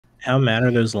How mad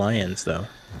are those lions, though?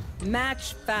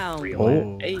 Match found.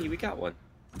 Oh. Hey, we got one.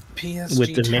 PSG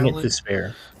With the talent. minute to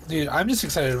spare. Dude, I'm just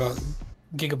excited about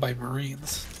Gigabyte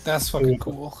Marines. That's fucking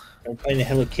cool. We're playing the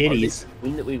Hello Kitties.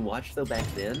 Queen that we watched though back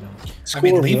then.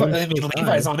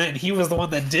 Levi's on it, and he was the one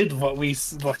that did what we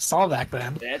saw back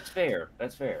then. That's fair.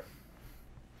 That's fair.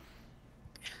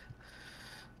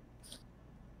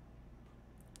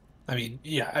 I mean,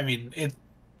 yeah. I mean,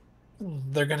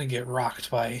 they're gonna get rocked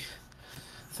by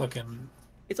fucking.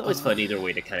 It's always fun either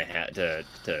way to kind of have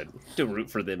to root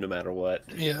for them no matter what.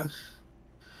 Yeah.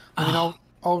 I mean,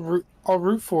 I'll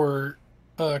root for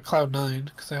Cloud9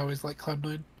 because I always like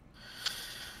Cloud9.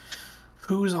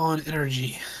 Who's on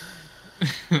energy?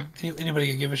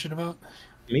 Anybody give a shit about?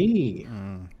 Me.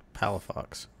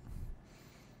 Palafox.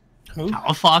 Who?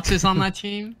 Palafox is on that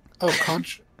team? Oh,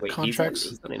 Wait, contracts.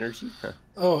 He's on energy? Huh.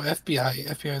 Oh, FBI.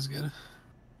 FBI is good.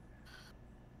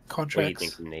 Contracts. What do you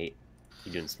think from Nate?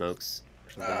 You doing smokes?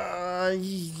 Or something?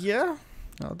 Yeah.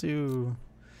 I'll do.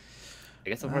 I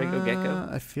guess I'll probably go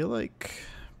Gekko. I feel like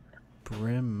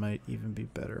Brim might even be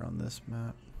better on this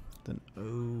map than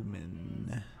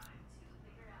Omen.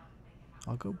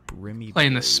 I'll go Brimmy.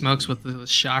 Playing the smokes with the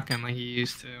shotgun like he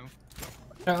used to.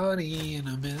 Johnny and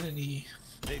amenity.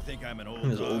 They think I'm an old In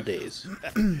his dog. old days.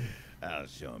 I'll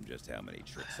show them just how many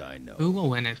tricks I know. Who will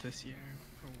win it this year?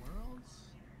 For Worlds?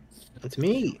 It's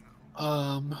me.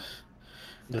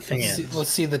 Let's The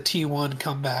see the T1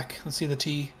 come back. Let's see the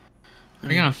T.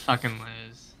 We're gonna fucking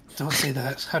lose. Don't say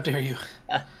that. How dare you?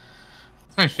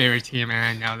 It's my favorite team,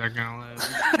 and I know they're gonna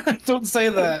lose. Don't say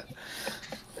that.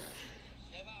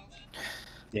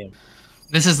 Damn.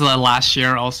 This is the last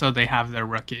year. Also, they have their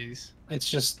rookies. It's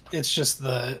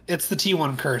the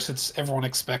T1 curse. It's everyone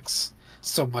expects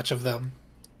so much of them,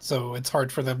 so it's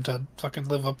hard for them to fucking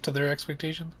live up to their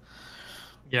expectations.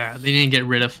 Yeah, they didn't get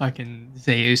rid of fucking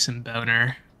Zeus and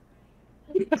Boner.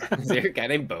 Is there a guy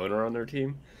named Boner on their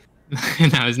team?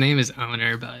 No, his name is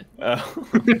Owner, but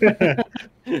Oh.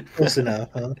 Close enough,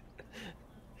 huh?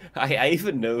 I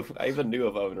even knew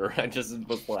of Owner. I just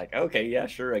was like, okay, yeah,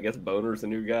 sure. I guess Boner's a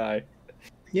new guy.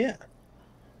 Yeah.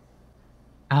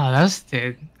 oh, that was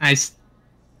dude. It's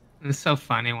so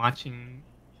funny watching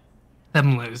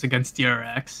them lose against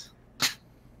DRX.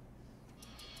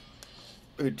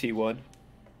 T1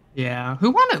 Yeah,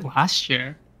 who won it last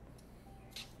year?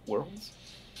 Worlds.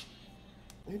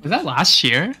 Was that last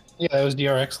year? Yeah, it was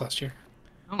DRX last year.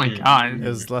 Oh my god! It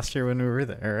was last year when we were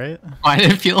there, right? Why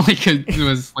did it feel like it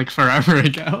was like forever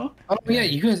ago? Oh yeah,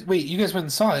 you guys went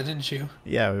and saw it, didn't you?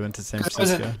 Yeah, we went to San That was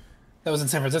Francisco. That was in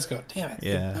San Francisco. Damn it.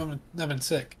 Yeah. I've been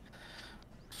sick.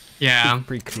 Yeah,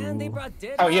 Pretty cool.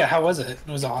 Oh yeah, how was it?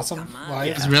 It was awesome. Live.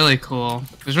 it was really cool.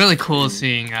 It was really cool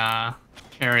seeing Carrier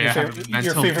Your have a favorite-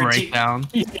 mental your favorite breakdown.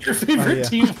 Your favorite yeah.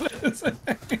 team was.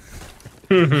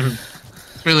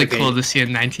 It's really Okay. cool to see a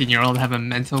 19-year-old have a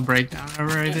mental breakdown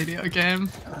over a video game.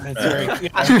 It's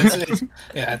very,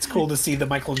 it's cool to see the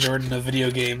Michael Jordan of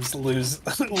video games lose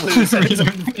at his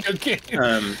own video game.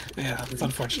 Yeah, it's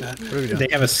unfortunate. What are we doing? They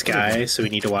have a sky, so we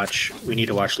need to watch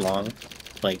long,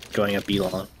 like going up B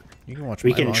long. You can watch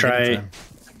We my can long try.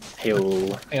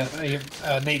 anytime.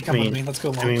 Yeah, Nate, come with me. Let's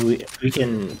go long. I mean, we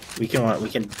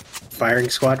can firing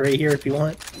squad right here if you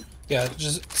want. Yeah,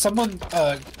 just someone.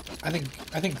 I think.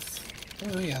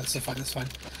 Oh yeah, that's fine. That's fine.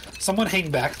 Someone hang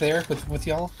back there with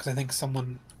y'all, because I think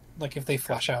someone, like, if they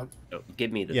flash out. Oh,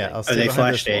 give me the Yeah, thing. I'll stay they behind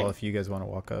flashed this wall A. if you guys want to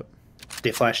walk up.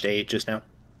 They flashed A just now.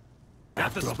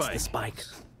 Got the spike.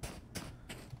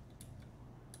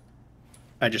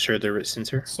 I just heard the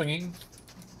sensor. Swinging.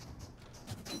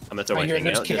 I'm gonna throw Right my here, thing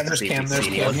out. there's just to see if Cam, we there's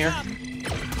see Cam anyone. here.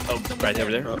 Oh, right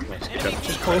over there. Oh, nice. Good job.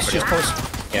 Just close.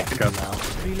 Yeah, good job.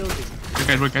 We're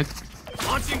good, we're good.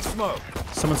 Launching smoke.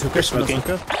 Someone's hookah. They're Someone's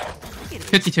smoking. hookah.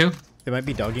 52. They might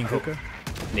be dogging hookah.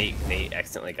 Nate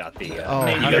accidentally got the. Oh,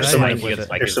 Nate, how you did got I the end spike, up you with got the it?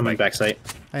 spike, There's you someone got the spike.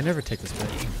 backside. I never take this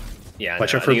bit. Yeah,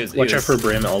 Watch no, out for it was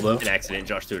Brim elbow. an accident.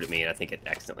 Josh threw it at me, and I think it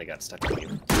accidentally got stuck on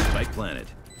you. Spike planted.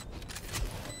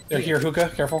 They're here,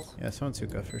 hookah. Careful. Yeah, someone's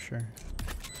hookah for sure.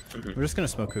 Mhm. We're just gonna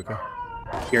smoke hookah.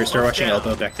 Here, start watching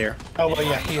elbow back there. Oh well,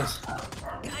 yeah, he is.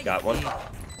 Got one.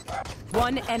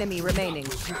 One enemy remaining.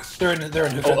 They're in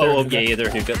hookah. Oh, yeah, they're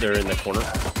hookah. They're in the corner.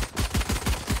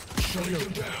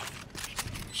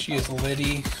 She is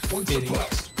Liddy.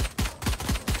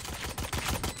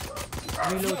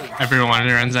 Everyone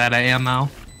runs out of ammo.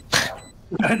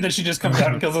 And then she just comes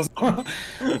out and kills us.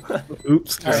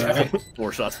 Oops. All right.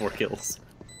 4 shots, 4 kills.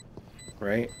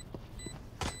 Right.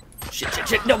 Shit.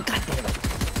 No, god damn it.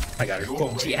 I got her.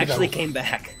 Cool. She actually came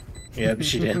back. Yeah,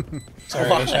 she did. Sorry,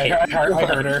 I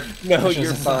heard her. No, She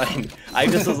you're was- fine. I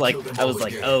was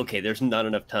like, oh, okay, there's not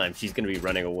enough time. She's gonna be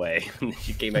running away.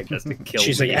 She came back just to kill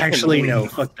She's me. like, actually, no,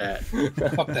 fuck that.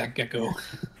 Fuck that Gekko.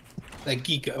 That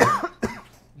Gekko.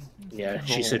 Yeah,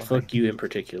 she said, fuck you in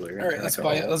particular. All right,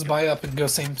 let's buy up and go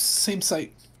same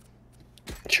site.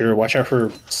 Sure, watch out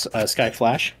for Sky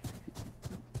Flash.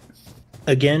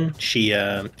 Again, she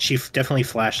definitely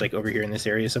flashed like over here in this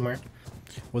area somewhere.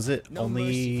 Was it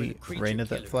only Reyna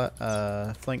that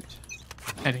flanked?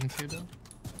 Heading to them.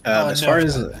 As no. far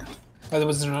as Oh,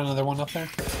 was there another one up there?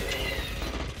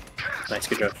 nice,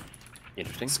 good job.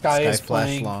 Interesting. Sky is Flash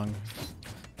playing long.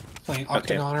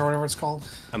 Octagon or whatever it's called.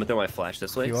 I'm gonna throw my flash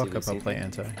this way. If you see walk if up, we I'll see play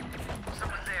anything.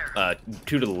 anti.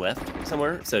 2 to the left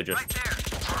somewhere. So just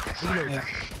Yeah.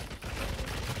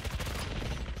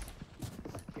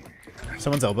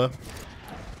 Someone's elbow.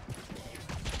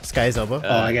 Sky's elbow.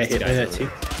 Oh, I got hit by Sky's that over too.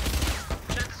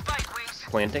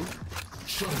 planting.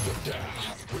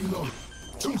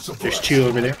 There's 2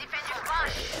 over there.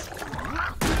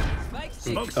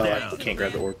 Smoke's Oh, I down. can't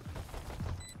grab the orb.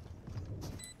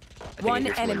 I think One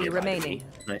here's one enemy nearby to remaining. me.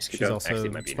 Nice, good She's job. also Actually,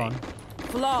 it might be spawn. me.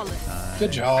 Flawless.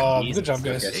 Good job. Jesus, Good job,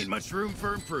 guys. okay. Ain't much room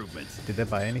for improvement. Did they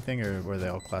buy anything, or were they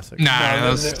all classic? Nah, No,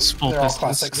 those they're- full they're all pistols.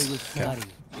 classics. Okay.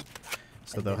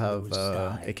 So they'll have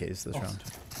AKs this round.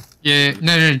 Yeah,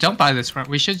 no, don't buy this one.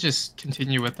 We should just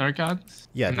continue with our guns.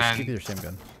 Yeah, and just then, keep your same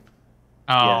gun.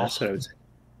 Oh, Yeah, that's what I would say.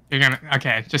 you're gonna.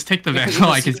 Okay, just take the Vandal.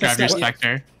 I can grab your that's-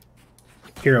 Spectre.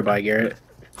 Hero by Garrett.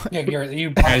 Yeah, Garrett, you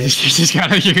Yeah, buy you it.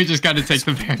 just gotta take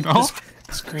the Vandal.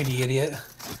 This greedy idiot.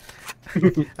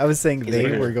 I was saying He's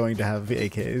they a- were going to have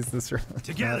AKs this round.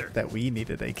 Together. Not that we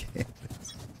needed AKs.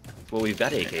 Well, we've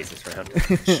got AKs this round.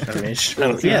 I mean, it's- I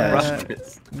don't see what the yeah, problem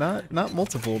is. Not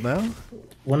multiple, no.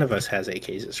 one of us has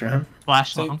AKs this round.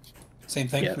 Flash Same, long. same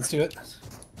thing. Yeah. Let's do it.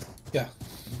 Yeah.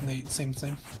 Same.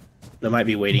 They might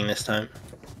be waiting this time.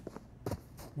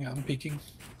 Yeah, I'm peeking.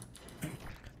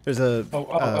 There's a Oh,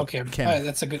 okay. Cam.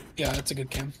 That's a good. Yeah, that's a good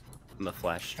cam. I'm gonna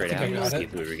flash straight I out think I and got see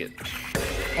it. if we get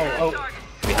Oh,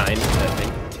 behind that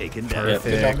thing. Taken down. Yep.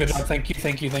 good job. Good Perfect. job.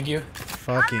 Thank you.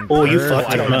 Fucking. Oh, you perfect.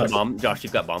 fucked I him got up. bomb. Josh,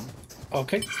 you've got bomb.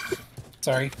 Okay.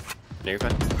 Sorry. No, you're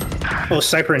fine. Oh,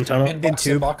 Cypher and Tunnel. Inbox.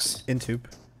 tube. Inbox. In tube.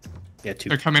 Yeah, 2.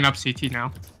 They're coming up CT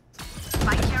now.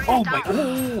 Oh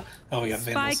my. Oh yeah.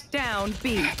 Vandals. Spike down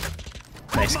B.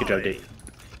 Nice, good job, Dave.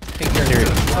 Hey, Garrett,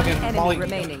 fucking Enemy Molly.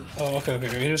 remaining. Oh, okay.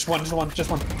 Just one.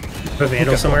 Put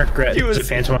Vandal somewhere. There's a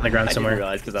Phantom on the ground I didn't somewhere.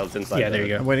 realize because I was inside. Yeah, there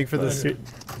you I'm go. waiting for this.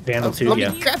 Vandal too, Let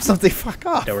yeah. me grab something. Fuck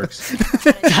off. That works.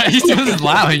 He's just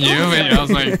allowing you, and I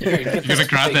was like, "You're gonna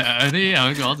grab the Odie?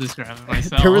 I'll just grab it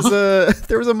myself."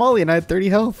 There was a molly and I had 30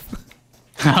 health.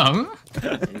 Oh.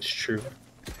 It's true.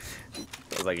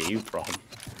 I was like, a you problem.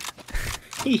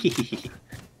 Are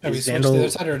we Is switch to Vandal- the other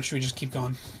side, or should we just keep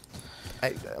going?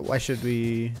 Why should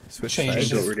we switch Change. sides?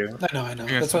 That's what we're doing. I know.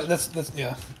 Yes. That's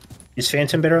yeah. Is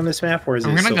Phantom better on this map, or is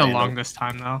I'm it gonna still go Vandal? long this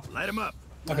time though. Light him up.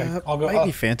 Okay, I'll go. Might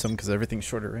be Phantom because everything's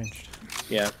shorter ranged.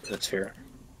 Yeah, that's fair.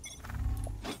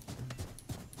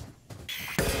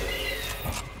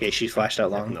 Okay, she flashed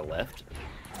out On long. the left.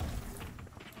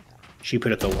 She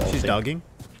put up the wall. She's thing. dogging.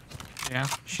 Yeah.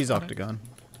 She's octagon.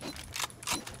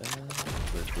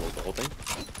 The whole thing.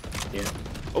 Yeah.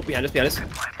 Oh, behind us.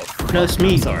 Oh, No, it's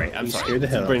me. sorry. I'm You sorry. scared the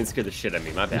hell. Brandon scared the shit out of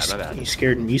me. My bad. My bad. You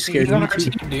scared me. You He's scared on me our too.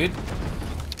 team, dude.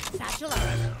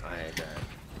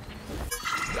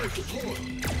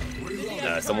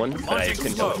 Someone, but I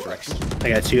couldn't tell what direction. I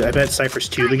got 2. I bet Cypher's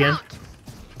tube again.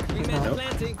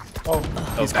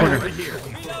 Oh, He's corner.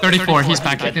 34. He's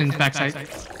back in backside.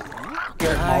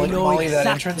 Garrett, Molly, that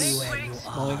entrance.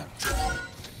 Molly.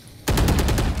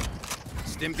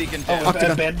 Stim beacon Oh, down.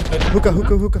 Octagon. bed.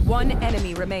 Hookah. One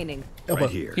enemy remaining. Elbow.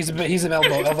 Right here. He's an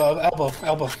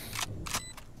elbow.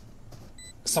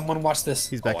 Someone watch this.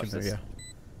 He's back I'll in watch there, this. yeah.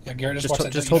 Yeah, Garrett, just Just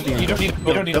watch that. hold the You don't need.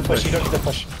 You don't need to Don't push. push. You don't need to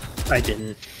push. I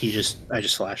didn't. I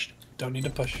just flashed. Don't need to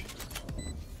push.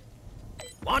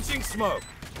 Launching smoke.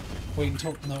 Wait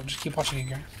until no. Just keep watching it,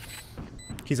 Garrett.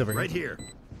 He's over Right here. here.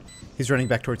 He's running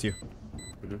back towards you.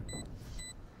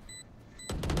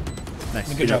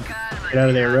 Nice. Good job. Get out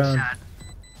of there, run.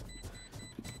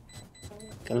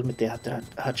 Calmate,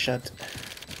 hot shot.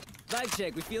 Vibe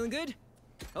check, we feeling good?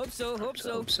 Hope so. Hope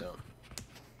so.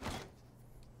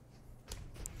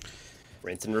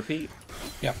 Rinse and repeat.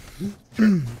 Yeah.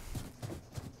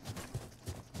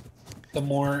 The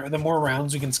more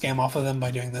rounds we can scam off of them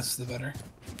by doing this, the better.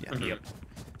 Yep.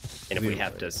 And if we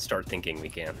have to start thinking, we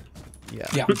can. Yeah,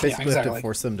 Basically, we have exactly. to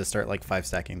force them to start like 5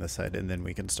 stacking this side, and then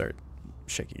we can start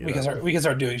shaking it We can up.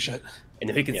 start doing shit. And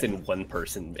then we can send one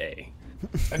person A.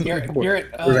 Garrett,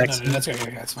 no, that's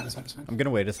okay. That's fine. That's fine. I'm gonna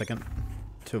wait a second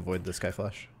to avoid the sky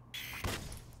flash.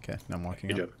 Okay, now I'm walking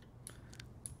Good up. job.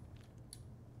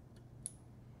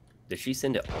 Did she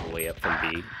send it all the way up from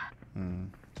B?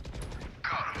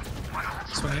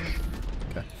 Swinging.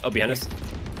 Oh, behind us. Is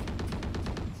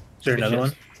there another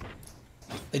one?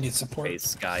 They need support. Okay,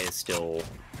 Sky is still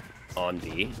on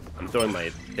B. I'm throwing my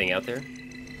thing out there.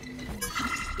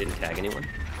 Didn't tag anyone.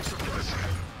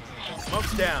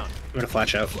 Smoke's down. I'm gonna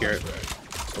flash out here.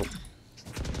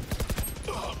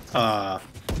 Oh.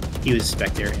 He was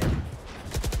back there.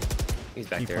 He's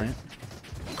back You there. plant.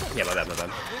 Yeah, my bad, my bad.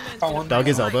 Oh, one. Dog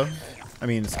is elbow. I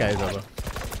mean, Sky is elbow.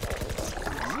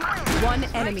 One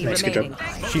enemy Nice, good remaining.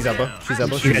 She's elbow. She's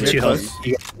elbow. You She's got very 2 close. health.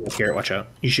 You got Garrett, watch out.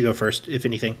 You should go first, if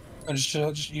anything. Oh, just chill.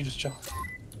 You just chill.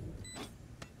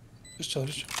 Just chill.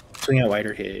 Swing out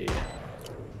wider. Hey.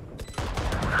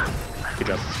 Good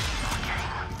job.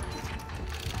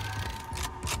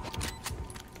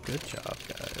 Good job,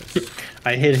 guys.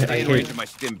 I hit. Stay in range of my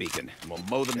stim beacon. And we'll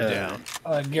mow them down.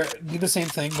 Garrett, do the same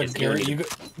thing, but Yes, Garrett, you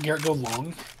Garrett, go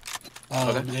long.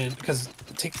 And because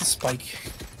take the spike.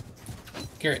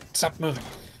 Garrett, stop moving.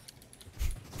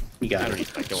 You got I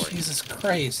it. don't worry. Jesus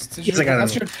Christ! He's like, I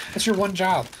don't know. That's your one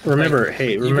job. Remember, Like,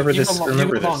 hey, you remember go this. long, you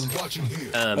Remember go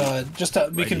this. long. Just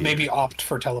we can maybe opt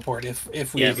for teleport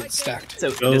if we Yeah. get stacked.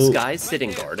 So Go- the Sky's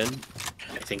sitting garden.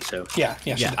 I think so. Yeah,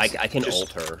 she Yeah, does. I can Just-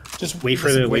 ult her. Just Wait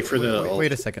for the. Wait for the.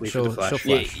 Wait a second. Wait for She'll the flash.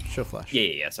 flash. Yeah. She'll flash.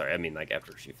 Yeah. Sorry, I mean like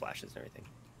after she flashes and everything.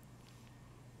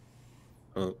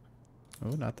 Oh. Oh,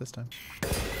 not this time.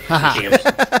 Damn.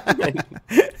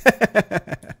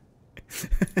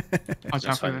 Watch That's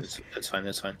out for fine. this. That's fine.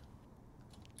 That's fine.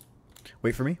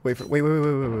 Wait for me. Wait. Wait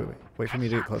for me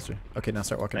to get closer. Okay, now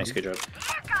start walking. Nice. up. Good job.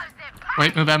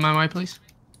 Wait, move out of my way, please.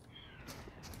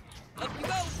 Up you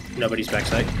go. Nobody's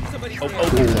backside. Somebody. Oh,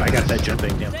 Ooh, I got that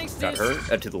jumping. Damn. Thanks, got Steve.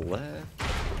 her to the left.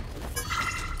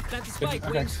 That's a spike.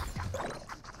 Okay. Wings.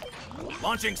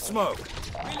 Launching smoke.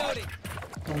 Reloading.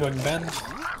 I'm going to bend.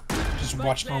 Just Spike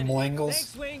watch planted. normal angles.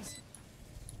 Thanks, Wings.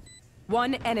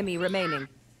 One enemy remaining.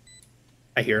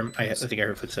 I hear him. I think I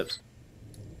heard footsteps.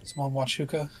 Someone watch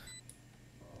hookah.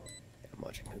 I'm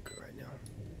watching hookah right now.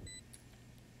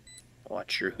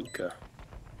 Watch your hookah.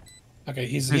 Okay,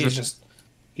 he's He's just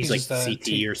He's like just,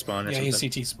 CT or spawn or yeah,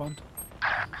 something. he's CT spawned.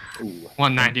 Ooh.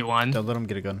 191. Don't let him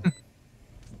get a gun.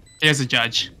 He has a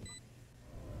judge.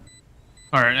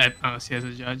 Or oh, he has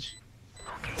a judge.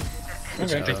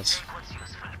 Okay.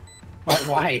 Uh,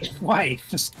 Why?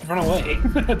 Just run away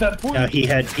at that point. No, he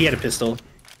had a pistol.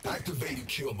 Activating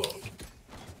kill mode.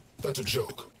 That's a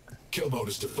joke. Kill mode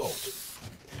is default.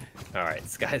 All right,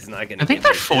 Sky's not gonna. I think get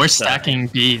they're me force this time. stacking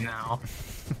B now.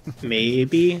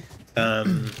 Maybe.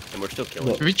 And we're still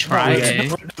killing. Should we try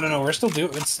yeah. A? No, we're still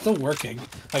it's still working.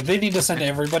 Like they need to send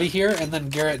everybody here, and then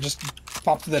Garrett just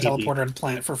pop to the TP. teleporter and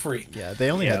plant for free. Yeah, they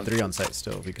only Yeah. had 3 on site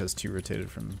still because 2 rotated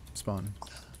from spawn.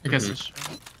 I guess it's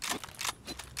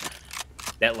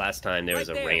That last time there was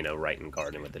a Right there. Reyna right in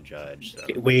garden with the judge. So.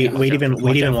 Wait Watch even out for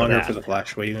longer that. for the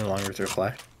flash. Wait even longer for the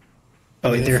flash.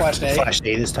 Oh, They they're flashed A? flashed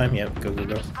A this time. Yep. Go.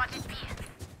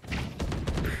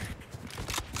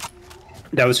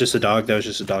 That was just a dog.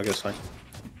 That's fine.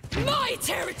 My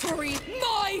territory,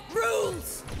 my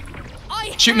rules.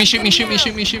 I shoot me, have shoot me, them shoot me, now.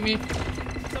 shoot me, shoot me.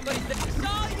 Somebody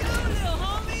saw you, little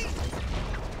homie.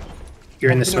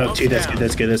 You're in the smoke too. That's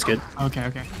good. That's good. Okay,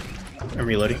 okay. I'm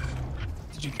reloading.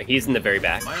 He's in the very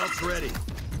back. My ult's ready.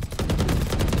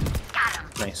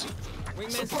 Nice.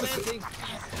 Wingman's planting.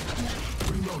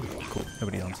 Cool.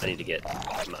 Nobody on I site. need to get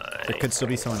my. There could still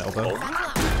be someone elbow.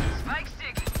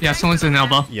 Yeah, someone's in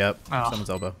elbow. Yep. Oh. Someone's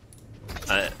elbow.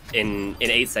 In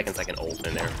 8 seconds, I can ult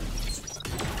in there.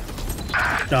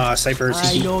 Cypher.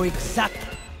 CT.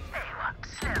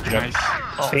 Nice.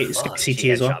 Oh, Hey, fuck, CT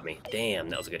she as well. headshot me. Damn,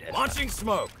 that was a good headshot. Launching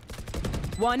smoke.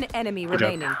 One enemy Good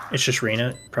job. remaining. It's just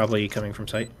Reyna, probably coming from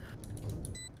sight.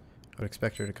 I would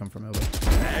expect her to come from elbow.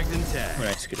 Tagged and Oh, tagged.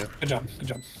 nice. Good job. Good job. Good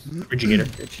job. Where'd you get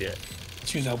her? Good shit.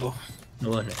 Choose elbow.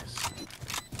 Oh, nice.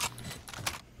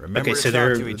 Remember Okay, to so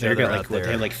talk to each they're other got out like what, they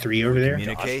there. have like 3 over there.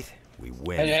 Communicate. We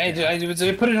win. I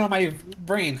put it on my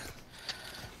brain.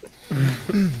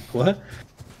 What?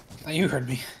 You heard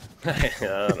me. I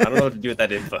don't know what to do with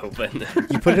that info, but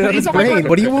You put it on his It's on my brain.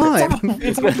 What do you want?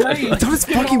 It's on my brain. It's on his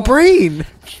fucking brain.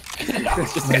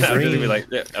 just kind of really be like,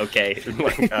 yeah, okay,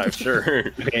 like,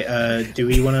 sure. Okay, do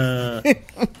we want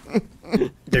to...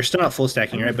 They're still not full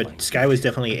stacking, right? But Sky was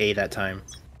definitely A that time.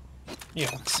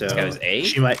 Yeah. So Sky was A?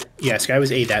 She might... Yeah, Sky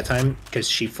was A that time because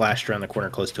she flashed around the corner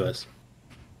close to us.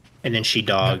 And then she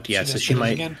dogged. Yeah, so just she did it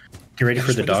might... again. Get ready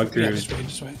for the dog Yeah, through...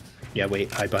 just wait. Yeah,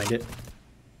 wait, I bind it.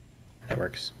 That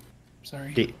works.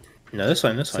 Sorry. No, this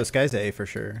one, this So one. Sky's A for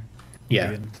sure.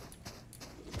 Yeah.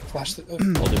 Flash the.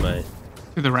 Holding my.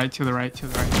 To the right, to the right, to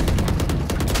the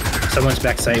right. Someone's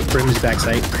backside. Brim's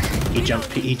backside. He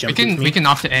jumped. He We jumped. can with me. we can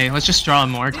off to A. Let's just draw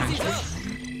more attention.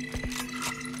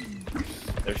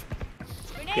 There's.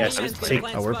 Yes. Take.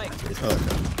 Oh, we're.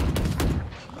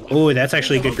 Oh, that's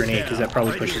actually a good grenade because that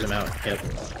probably pushes him out. Yep.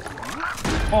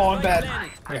 Oh, I'm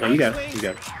bad. No, you got it. You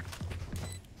got it.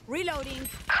 Reloading.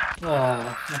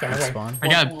 Oh, okay, okay. Spawn. I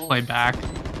gotta play back.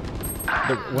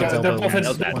 One's They're elbow. both in, That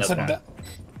was bad, one's that in was ba-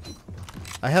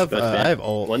 I have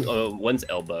ult. One's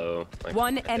elbow. Like,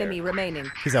 One right enemy there.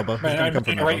 remaining. He's elbow. He's Right, gonna come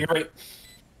from you're right, elbow. you're right.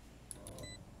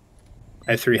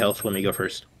 I have 3 health. Let me go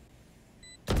first.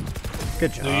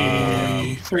 Good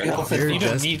job. 3 health. You're You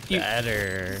don't just need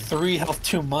better. 3 health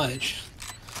too much.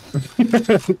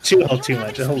 2 health too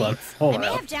much. Hold on. Hold I on. may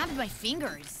have jammed my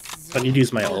fingers. If I need to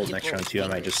use my ult next round too, I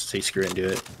might just say screw it and do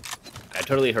it. I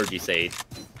totally heard you say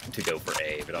to go for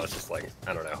A, but I was just like,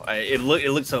 I don't know. It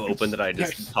looked so open that I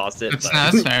just tossed it. It's But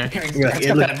necessary. Yeah, It's it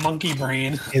got look- that monkey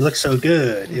brain. It looks so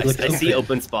good. It looks I see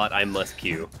open spot. I must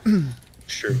queue.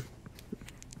 Sure.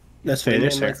 That's fair. Man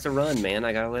That's fair. likes to run, man.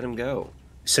 I gotta let him go.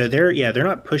 So they're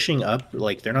not pushing up,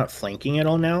 like they're not flanking at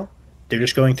all now. They're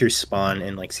just going through spawn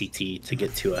and like CT to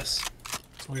get to us.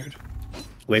 It's weird.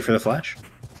 Wait for the flash.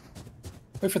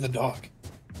 Wait for the dog.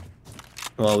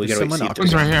 Well, we gotta wait. Someone See if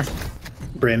One's right here.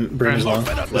 Brim is long.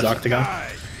 Is Octagon.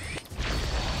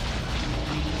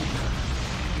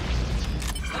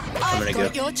 I'm gonna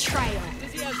go. Your trail.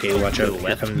 Okay, watch out.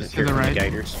 Here come the the right.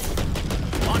 Geigers.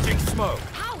 Launching smoke.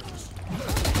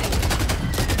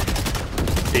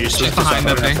 They just She's behind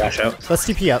that thing. flash out. Let's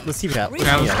TP out. Let's TP out.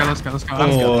 Yeah, let's go.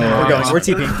 Oh, We're going. We're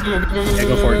TPing. Yeah,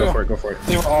 go for it. Go for it. Go for it.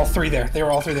 They were all 3 there. They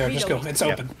were all 3 there. Just go. It's Yeah.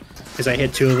 open. Because I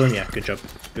hit 2 of them. Yeah, good job.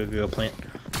 Go plant.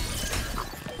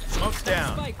 Smoke's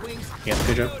down. Yeah,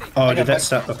 good job. Oh, did that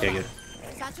stop? Okay, good.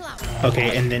 Satchel out.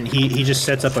 Okay, and then he just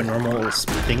sets up a normal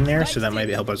thing there, so that might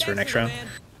help us for next round.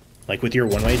 Like with your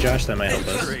one-way, Josh, that might help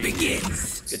us.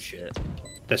 Good shit.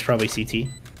 That's probably CT.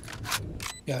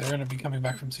 Yeah, they're gonna be coming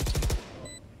back from CT.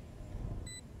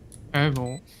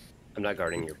 Terrible. I'm not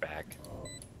guarding your back,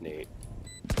 Nate.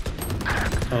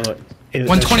 Oh,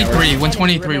 123,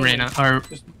 123 Reyna, or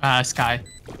Sky.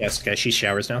 Yes, guys, she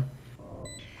showers now.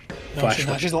 No, Flash, she's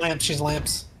not. flash. She's lamps. She's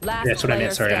lamps. Last That's what I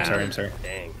meant. player Sorry, I'm standing. sorry.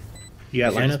 Dang. You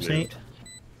got Should've lineups, Nate? moved.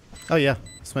 Oh yeah,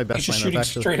 it's my He's best just lineup shooting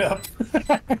actually. straight up.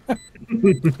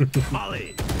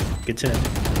 Molly. Good to know.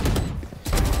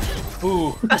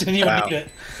 Ooh, didn't even Wow. need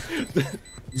it.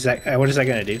 Is that, what is that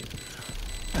gonna do?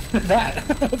 That.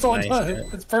 That's all Nice. it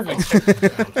does. It's perfect.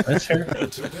 That's fair.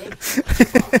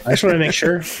 I just want to make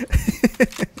sure.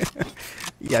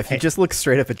 Yeah, if you just look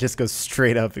straight up, it just goes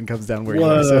straight up and comes down where you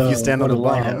are. So if Whoa, you stand on what the a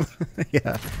bottom,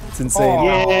 yeah, it's insane.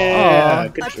 Aw. Yeah,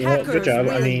 Aw. good job.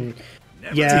 I mean,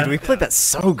 yeah, Dude, we played that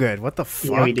so good. What the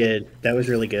fuck? yeah, we did. That was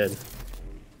really good.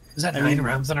 Is that 9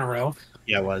 rounds in a row?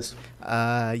 Yeah, it was.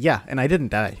 Yeah, and I didn't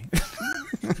die.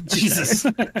 Jesus.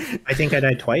 I think I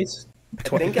died twice.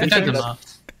 I think I I did should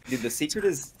enough. Dude, the secret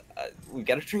is we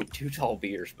gotta drink 2 tall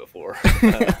beers before.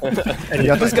 And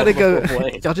y'all just gotta go.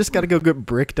 Play. Y'all just gotta go get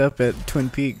bricked up at Twin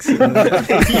Peaks.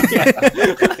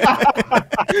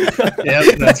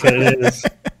 Yep, that's what it is.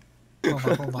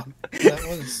 Hold on. That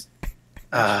was.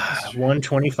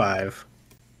 125.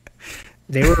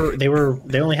 They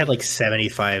only had like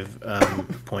 75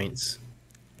 points.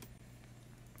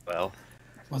 Well,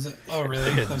 Was it? Oh,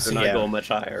 really? Let's they're see. not Yeah. going much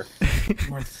higher.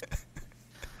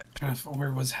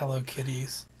 Where was Hello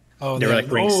Kitties? Oh, They were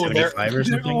like ranked they're- 75 or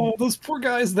something? Oh, those poor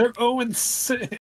guys. They're 0-6.